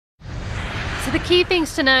So the key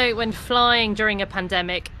things to know when flying during a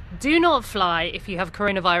pandemic: do not fly if you have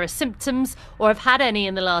coronavirus symptoms or have had any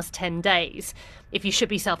in the last 10 days. If you should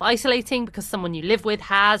be self-isolating because someone you live with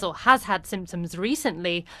has or has had symptoms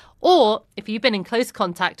recently, or if you've been in close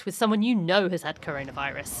contact with someone you know has had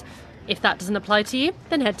coronavirus. If that doesn't apply to you,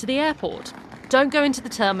 then head to the airport. Don't go into the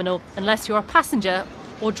terminal unless you're a passenger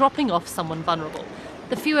or dropping off someone vulnerable.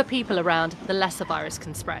 The fewer people around, the less the virus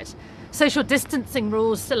can spread. Social distancing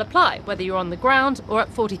rules still apply, whether you're on the ground or at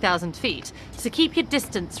 40,000 feet, so keep your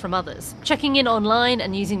distance from others. Checking in online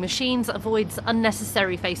and using machines avoids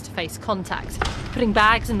unnecessary face-to-face contact. Putting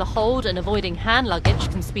bags in the hold and avoiding hand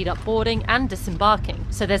luggage can speed up boarding and disembarking,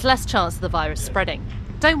 so there's less chance of the virus spreading.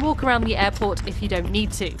 Don't walk around the airport if you don't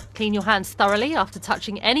need to. Clean your hands thoroughly after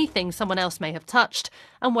touching anything someone else may have touched,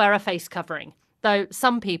 and wear a face covering, though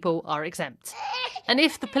some people are exempt. And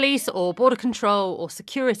if the police or border control or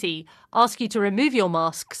security ask you to remove your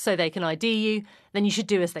mask so they can ID you, then you should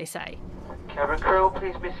do as they say. Cabin crew,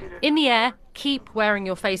 please be seated. In the air, keep wearing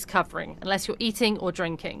your face covering unless you're eating or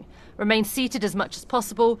drinking. Remain seated as much as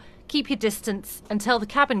possible, keep your distance, and tell the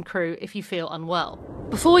cabin crew if you feel unwell.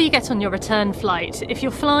 Before you get on your return flight, if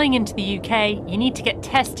you're flying into the UK, you need to get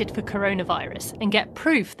tested for coronavirus and get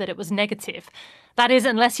proof that it was negative. That is,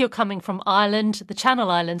 unless you're coming from Ireland, the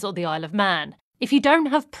Channel Islands, or the Isle of Man. If you don't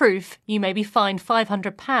have proof, you may be fined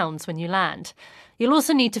 £500 when you land. You'll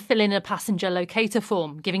also need to fill in a passenger locator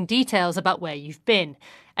form, giving details about where you've been.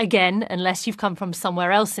 Again, unless you've come from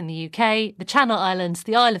somewhere else in the UK, the Channel Islands,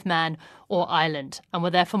 the Isle of Man, or Ireland, and were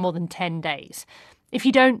there for more than 10 days. If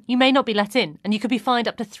you don't, you may not be let in, and you could be fined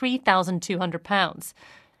up to £3,200.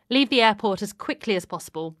 Leave the airport as quickly as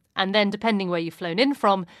possible, and then, depending where you've flown in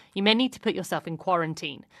from, you may need to put yourself in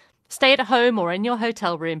quarantine. Stay at home or in your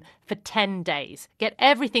hotel room for 10 days. Get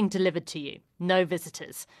everything delivered to you. No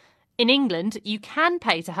visitors. In England, you can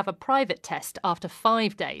pay to have a private test after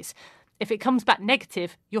 5 days. If it comes back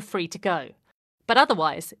negative, you're free to go. But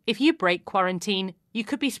otherwise, if you break quarantine, you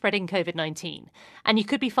could be spreading COVID-19, and you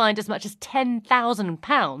could be fined as much as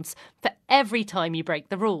 £10,000 for every time you break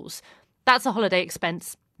the rules. That's a holiday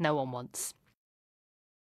expense no one wants.